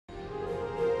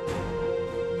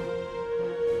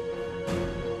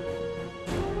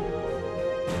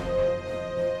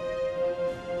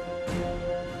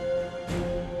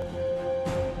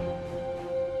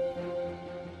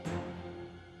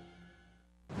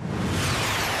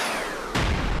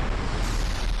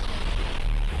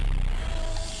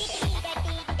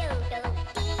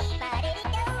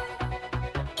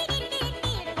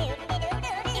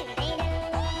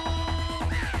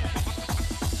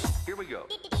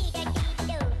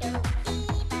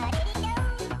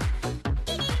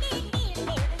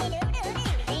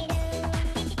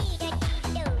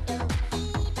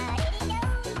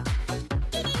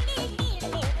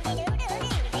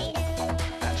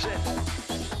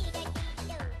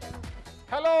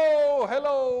Hello,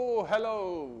 hello,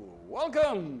 hello.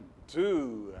 Welcome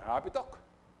to Happy Talk.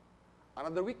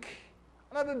 Another week,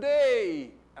 another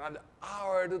day, another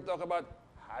hour to talk about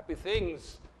happy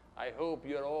things. I hope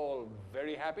you're all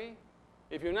very happy.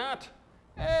 If you're not,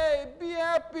 hey, be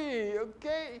happy,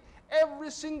 okay?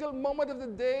 Every single moment of the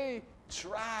day,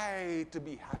 try to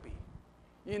be happy.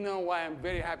 You know why I'm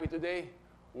very happy today?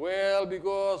 Well,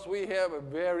 because we have a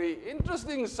very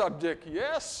interesting subject,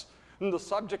 yes. And the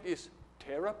subject is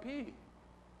therapy.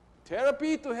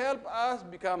 Therapy to help us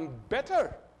become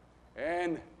better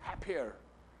and happier.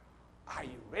 Are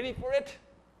you ready for it?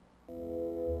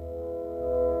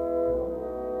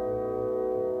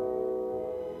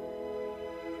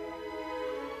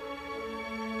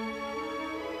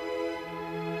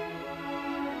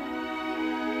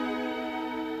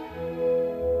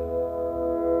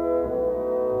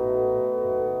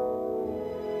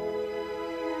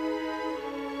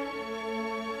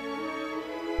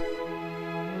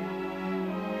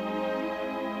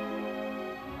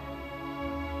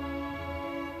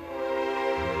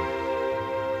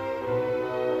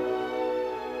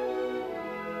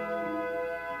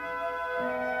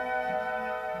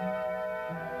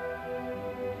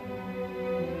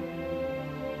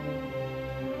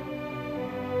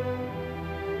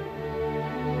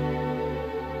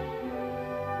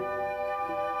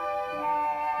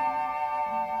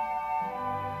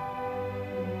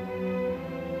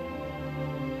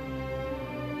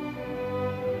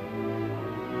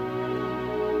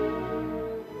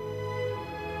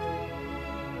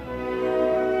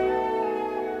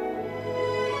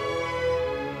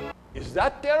 Is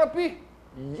that therapy?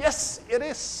 Yes, it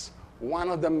is. One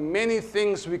of the many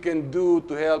things we can do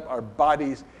to help our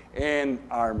bodies and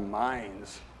our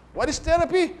minds. What is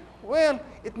therapy? Well,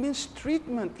 it means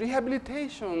treatment,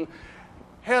 rehabilitation,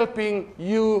 helping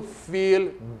you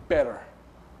feel better.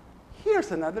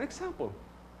 Here's another example.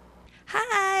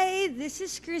 Hi, this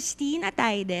is Caloy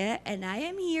Atayde, and I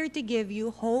am here to give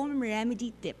you home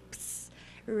remedy tips.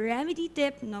 Remedy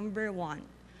tip number 1,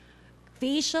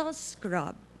 facial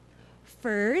scrub.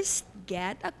 First,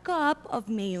 get a cup of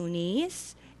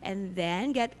mayonnaise and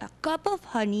then get a cup of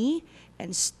honey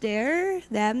and stir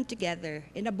them together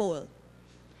in a bowl.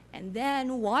 And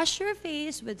then wash your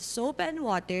face with soap and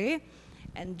water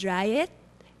and dry it.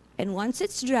 And once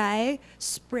it's dry,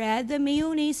 spread the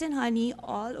mayonnaise and honey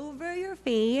all over your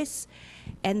face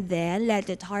and then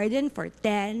let it harden for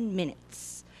 10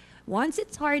 minutes. Once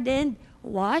it's hardened,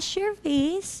 wash your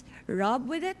face, rub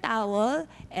with a towel,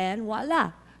 and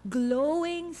voila!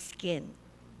 Glowing skin.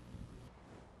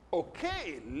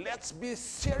 Okay, let's be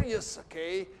serious,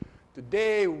 okay?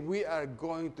 Today we are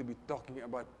going to be talking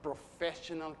about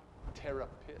professional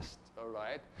therapists, all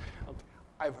right?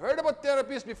 I've heard about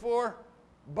therapists before,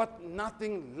 but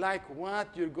nothing like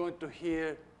what you're going to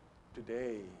hear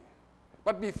today.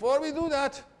 But before we do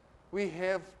that, we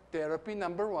have therapy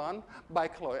number 1 by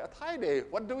Caloy Atayde.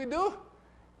 What do?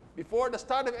 Before the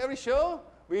start of every show,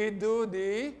 we do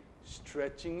the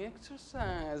stretching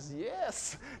exercise,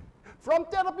 yes. From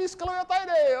therapist Caloy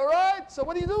Atayde, all right? So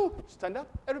what do? Stand up,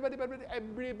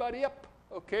 everybody up,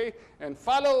 okay? And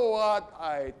follow what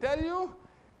I tell you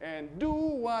and do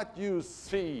what you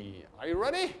see. Are you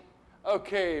ready?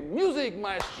 Okay, music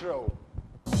maestro.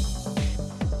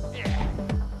 Yeah.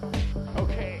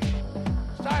 Okay,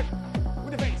 start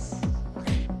with the face.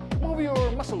 Okay. Move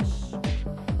your muscles.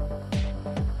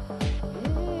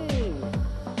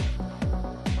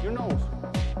 Your nose.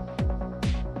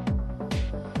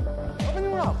 Open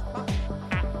your mouth.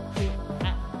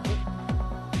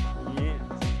 Yes.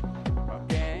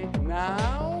 Okay.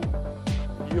 Now,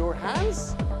 your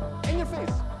hands and your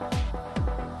face.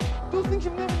 Do things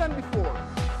you've never done before.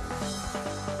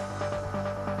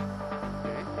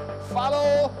 Okay.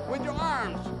 Follow with your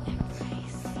arms.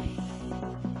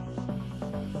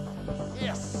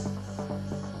 Yes.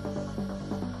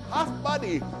 Half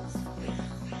body.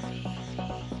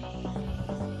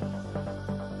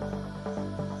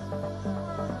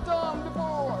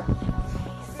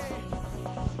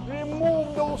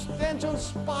 Remove those tension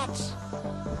spots.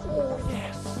 Oh,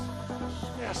 yes.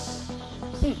 Yes.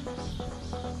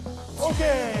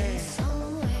 Okay.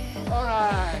 All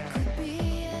right.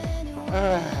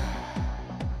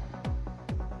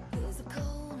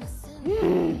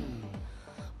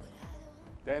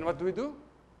 Then what do?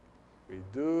 We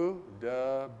do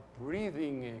the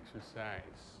breathing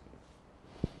exercise.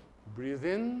 Breathe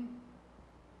in.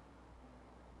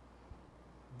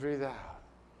 Breathe out.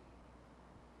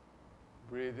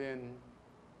 Breathe in,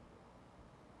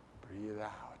 breathe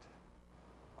out.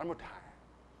 One more time.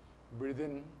 Breathe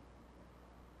in,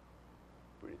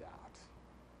 breathe out.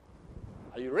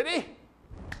 Are you ready?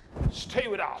 Stay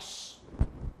with us.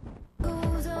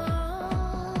 Goes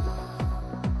on,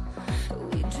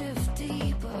 we drift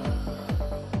deeper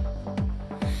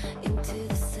into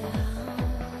the sound.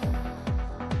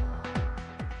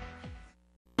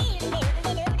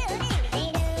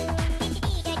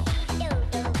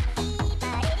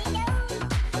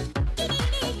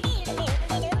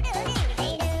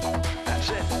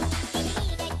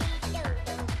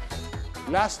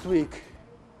 Last week,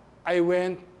 I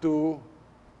went to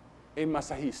a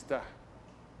masahista,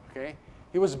 okay?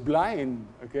 He was blind,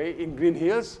 okay, in Green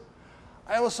Hills.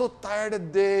 I was so tired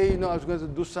that day, I was going to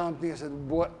do something. I said,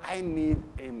 boy, I need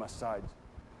a massage.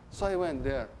 So I went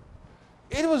there.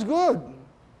 It was good.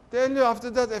 Then after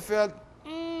that, I felt,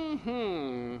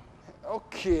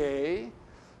 okay,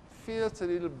 feels a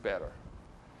little better.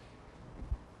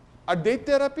 Are they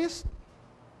therapists?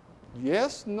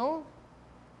 Yes, no?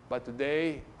 But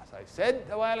today, as I said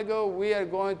a while ago, we are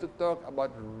going to talk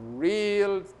about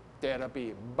real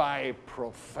therapy by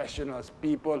professionals,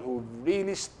 people who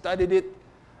really studied it,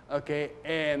 okay,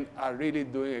 and are really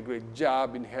doing a great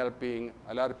job in helping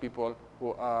a lot of people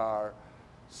who are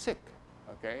sick,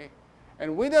 okay?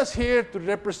 And with us here to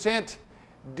represent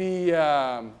the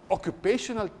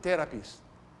occupational therapist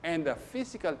and the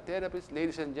physical therapist,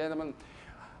 ladies and gentlemen,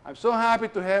 I'm so happy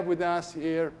to have with us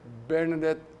here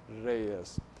Bernadette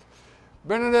Reyes.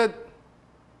 Bernadette,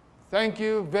 thank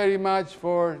you very much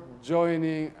for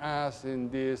joining us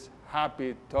in this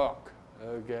happy talk,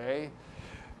 okay?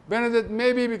 Bernadette,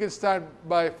 maybe we can start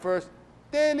by first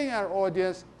telling our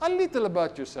audience a little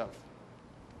about yourself,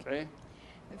 okay?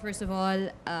 First of all,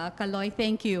 Caloy,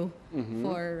 thank you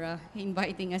for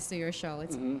inviting us to your show.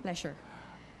 It's a pleasure.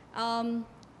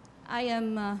 I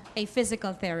am a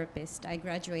physical therapist. I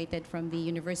graduated from the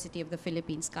University of the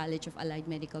Philippines College of Allied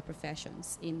Medical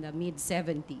Professions in the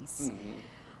mid-70s.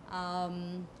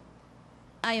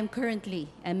 I am currently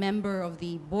a member of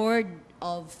the Board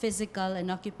of Physical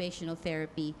and Occupational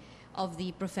Therapy of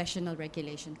the Professional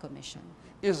Regulation Commission.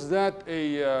 Is that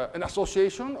an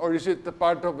association or is it a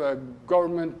part of a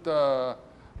government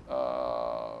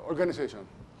organization?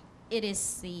 It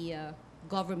is the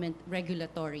government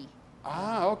regulatory.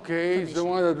 Ah, okay. It's the Commission.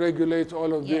 one that regulates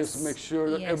all of this, Yes, make sure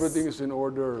that yes. everything is in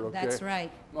order. Okay. That's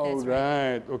right. All That's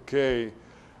right. right. Okay.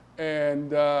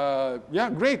 And yeah,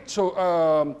 great.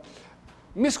 So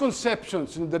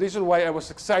misconceptions. The reason why I was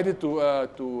excited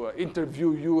to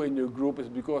interview you and your group is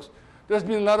because there's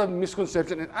been a lot of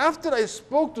misconception. And after I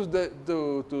spoke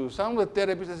to some of the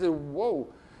therapists, I said, whoa,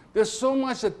 there's so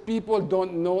much that people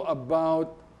don't know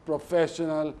about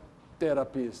professional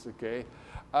therapists, okay?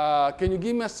 Can you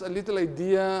give us a little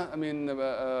idea, I mean,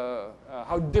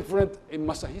 how different a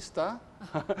masahista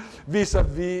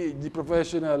vis-a-vis the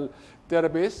professional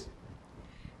therapist?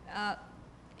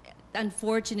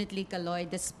 Unfortunately, Caloy,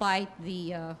 despite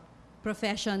the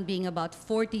profession being about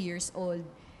 40 years old,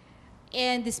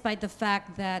 and despite the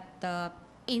fact that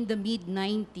in the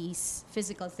mid-90s,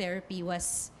 physical therapy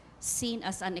was seen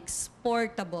as an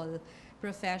exportable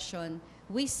profession,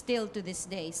 we still to this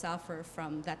day suffer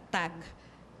from that tag,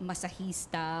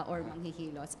 masahista or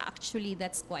manghihilos. Actually,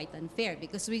 that's quite unfair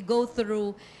because we go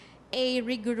through a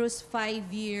rigorous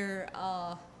 5-year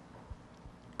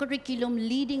curriculum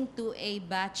leading to a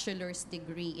bachelor's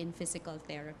degree in physical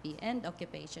therapy and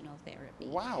occupational therapy.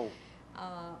 Wow.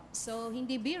 So,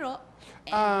 hindi biro.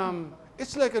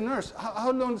 It's like a nurse.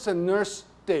 How long does a nurse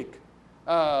take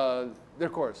their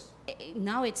course?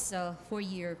 Now it's a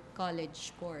 4-year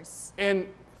college course. And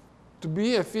to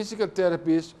be a physical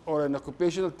therapist or an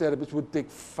occupational therapist would take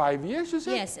 5 years, you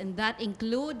said? Yes, and that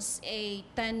includes a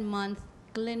 10-month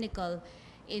clinical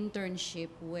internship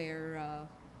where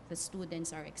the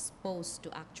students are exposed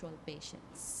to actual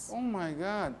patients. Oh my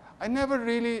God. I never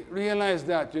really realized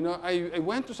that. I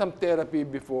went to some therapy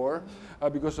before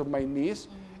because of my niece.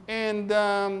 And,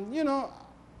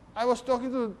 I was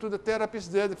talking to the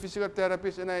therapist there, the physical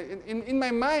therapist, and in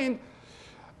my mind,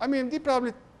 I mean, they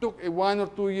probably took a 1 or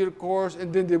 2 year course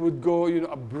and then they would go,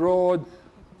 abroad.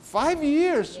 5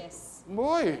 years. Yes.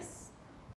 Boy. Yes.